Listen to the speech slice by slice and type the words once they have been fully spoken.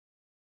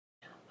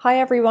Hi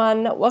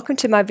everyone, welcome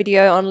to my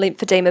video on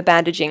lymphedema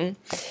bandaging.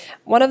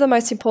 One of the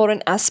most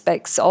important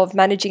aspects of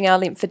managing our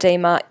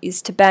lymphedema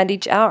is to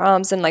bandage our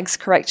arms and legs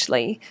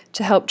correctly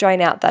to help drain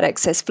out that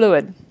excess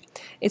fluid.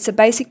 It's a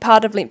basic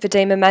part of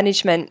lymphedema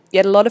management,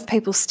 yet a lot of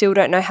people still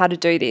don't know how to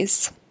do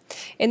this.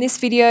 In this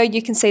video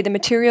you can see the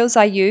materials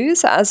I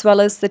use as well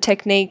as the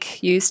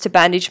technique used to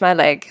bandage my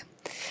leg.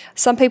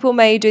 Some people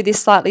may do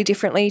this slightly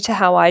differently to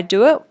how I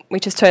do it,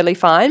 which is totally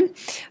fine,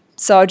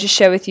 so I'll just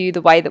share with you the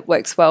way that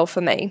works well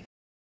for me.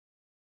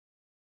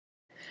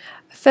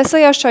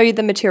 Firstly, I'll show you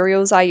the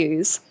materials I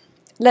use.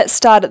 Let's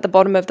start at the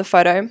bottom of the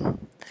photo.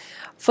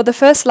 For the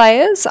first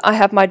layers, I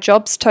have my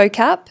Jobs toe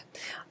cap,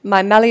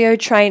 my Malio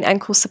Train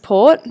ankle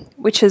support,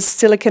 which has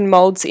silicone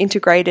molds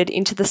integrated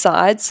into the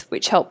sides,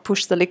 which help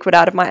push the liquid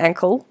out of my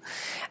ankle,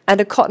 and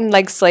a cotton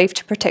leg sleeve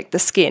to protect the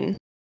skin.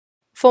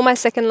 For my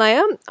second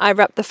layer, I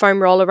wrap the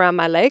foam roll around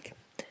my leg,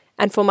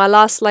 and for my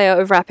last layer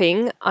of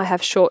wrapping, I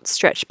have short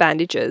stretch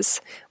bandages,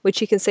 which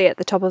you can see at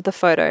the top of the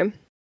photo.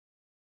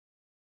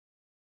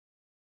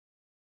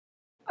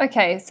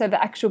 Okay, so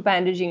the actual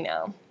bandaging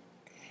now.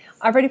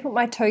 I've already put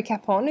my toe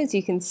cap on, as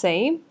you can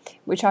see,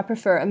 which I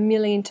prefer a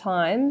million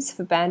times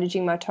for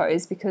bandaging my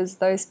toes because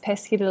those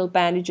pesky little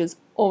bandages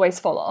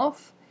always fall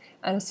off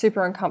and are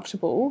super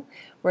uncomfortable,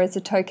 whereas the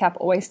toe cap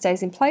always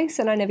stays in place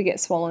and I never get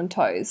swollen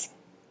toes.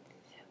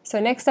 So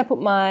next I put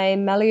my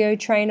Malio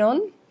Train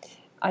on.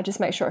 I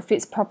just make sure it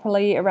fits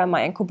properly around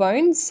my ankle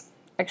bones,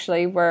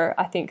 actually where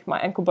I think my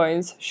ankle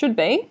bones should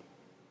be.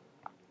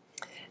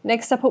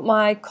 Next I put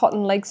my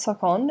cotton leg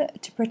sock on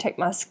to protect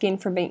my skin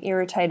from being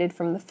irritated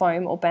from the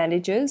foam or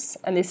bandages,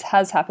 and this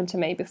has happened to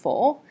me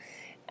before,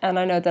 and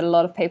I know that a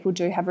lot of people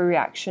do have a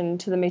reaction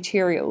to the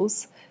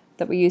materials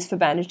that we use for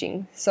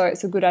bandaging, so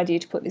it's a good idea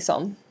to put this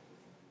on.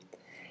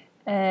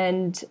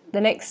 And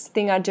the next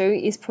thing I do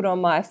is put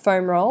on my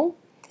foam roll.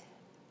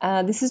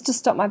 This is to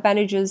stop my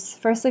bandages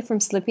firstly from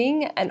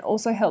slipping and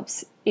also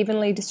helps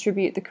evenly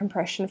distribute the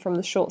compression from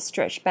the short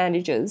stretch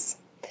bandages.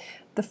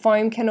 The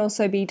foam can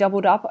also be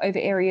doubled up over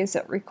areas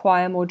that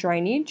require more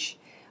drainage.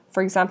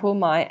 For example,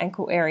 my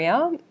ankle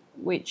area,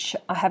 which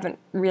I haven't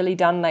really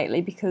done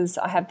lately because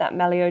I have that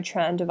Malio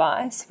Train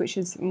device, which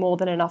is more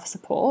than enough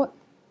support.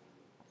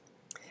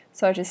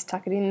 So I just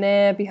tuck it in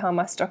there behind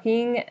my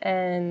stocking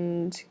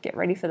and get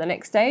ready for the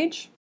next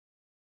stage.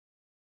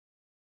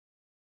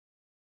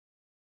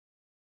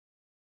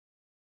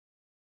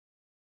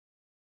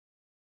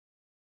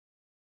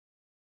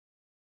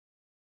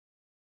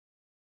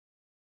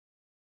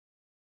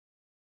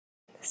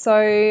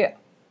 So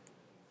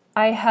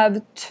I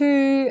have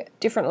two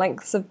different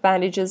lengths of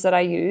bandages that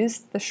I use,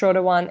 the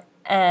shorter one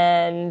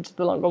and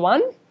the longer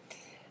one.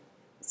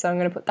 So I'm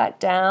going to put that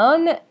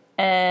down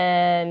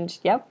and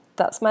yep,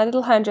 that's my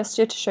little hand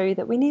gesture to show you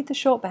that we need the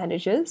short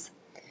bandages.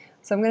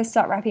 So I'm going to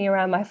start wrapping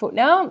around my foot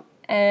now,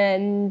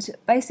 and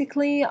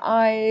basically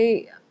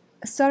I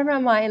start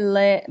around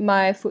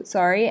my foot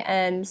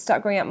and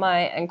start going up my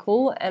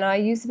ankle, and I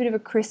use a bit of a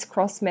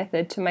crisscross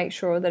method to make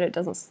sure that it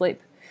doesn't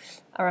slip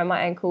around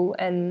my ankle,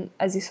 and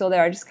as you saw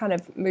there I just kind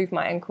of move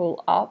my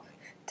ankle up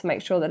to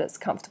make sure that it's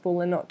comfortable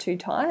and not too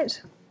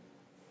tight.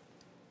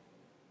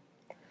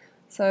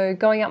 So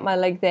going up my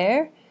leg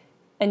there,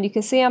 and you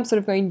can see I'm sort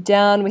of going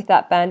down with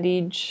that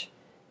bandage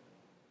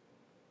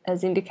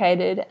as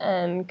indicated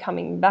and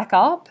coming back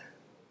up.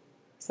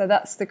 So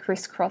that's the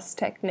crisscross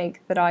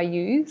technique that I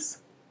use.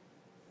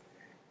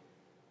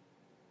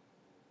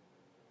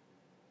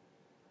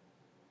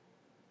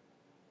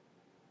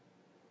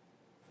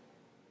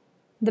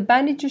 The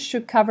bandages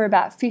should cover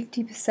about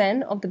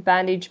 50% of the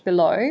bandage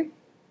below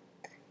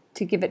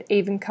to give it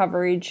even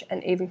coverage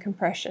and even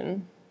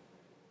compression.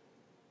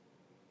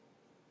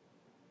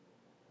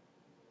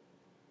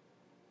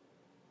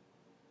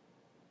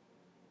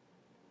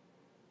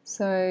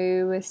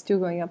 So we're still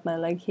going up my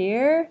leg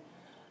here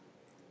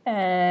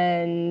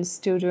and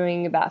still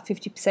doing about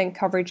 50%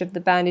 coverage of the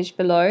bandage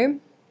below.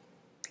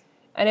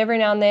 And every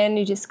now and then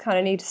you just kind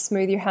of need to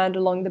smooth your hand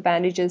along the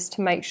bandages to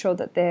make sure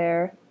that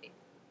they're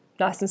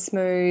nice and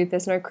smooth,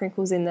 there's no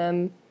crinkles in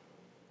them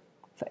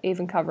for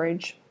even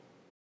coverage.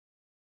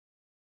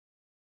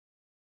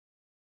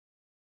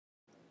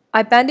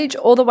 I bandage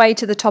all the way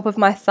to the top of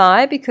my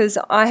thigh because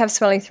I have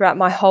swelling throughout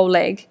my whole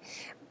leg.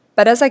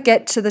 But as I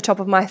get to the top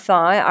of my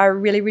thigh, I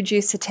really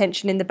reduce the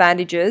tension in the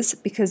bandages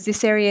because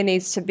this area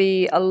needs to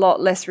be a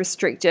lot less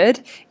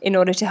restricted in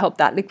order to help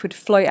that liquid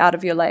flow out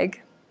of your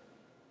leg.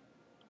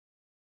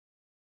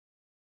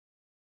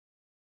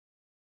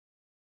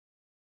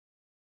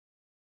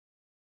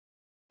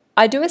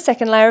 I do a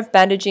second layer of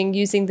bandaging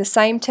using the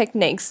same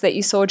techniques that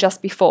you saw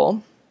just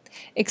before,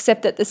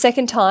 except that the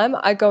second time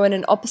I go in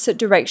an opposite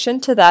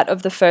direction to that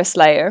of the first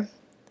layer.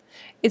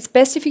 It's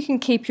best if you can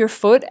keep your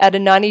foot at a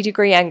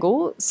 90-degree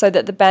angle so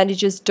that the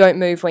bandages don't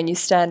move when you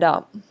stand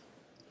up.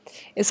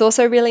 It's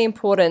also really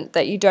important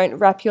that you don't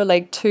wrap your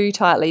leg too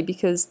tightly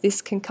because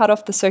this can cut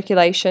off the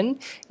circulation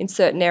in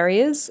certain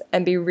areas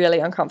and be really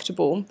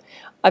uncomfortable.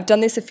 I've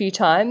done this a few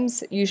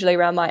times, usually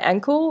around my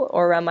ankle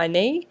or around my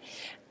knee,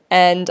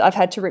 and I've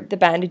had to rip the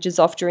bandages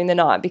off during the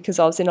night because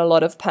I was in a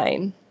lot of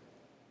pain.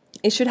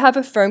 It should have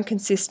a firm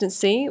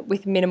consistency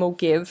with minimal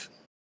give.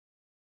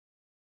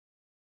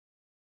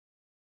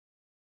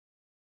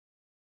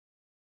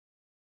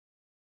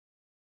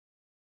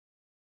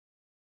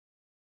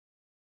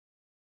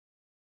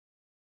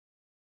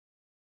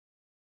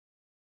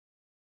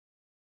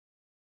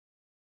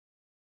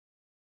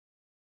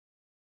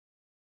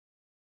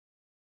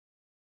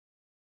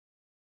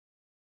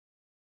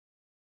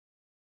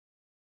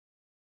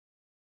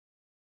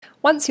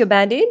 Once you're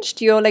bandaged,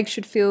 your leg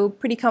should feel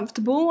pretty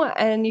comfortable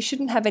and you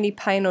shouldn't have any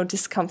pain or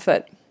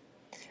discomfort.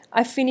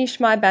 I finish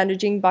my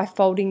bandaging by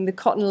folding the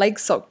cotton leg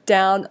sock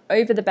down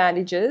over the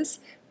bandages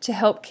to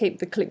help keep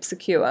the clip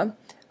secure.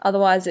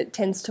 Otherwise it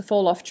tends to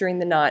fall off during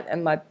the night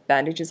and my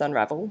bandages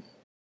unravel.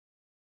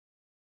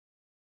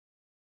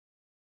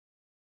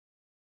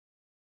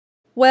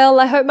 Well,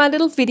 I hope my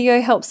little video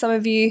helps some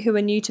of you who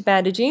are new to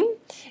bandaging.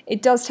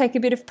 It does take a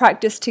bit of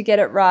practice to get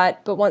it right,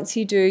 but once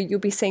you do, you'll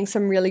be seeing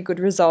some really good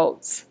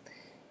results.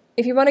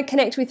 If you want to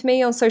connect with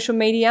me on social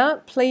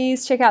media,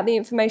 please check out the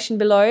information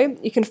below.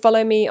 You can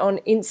follow me on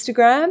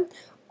Instagram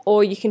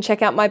or you can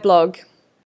check out my blog.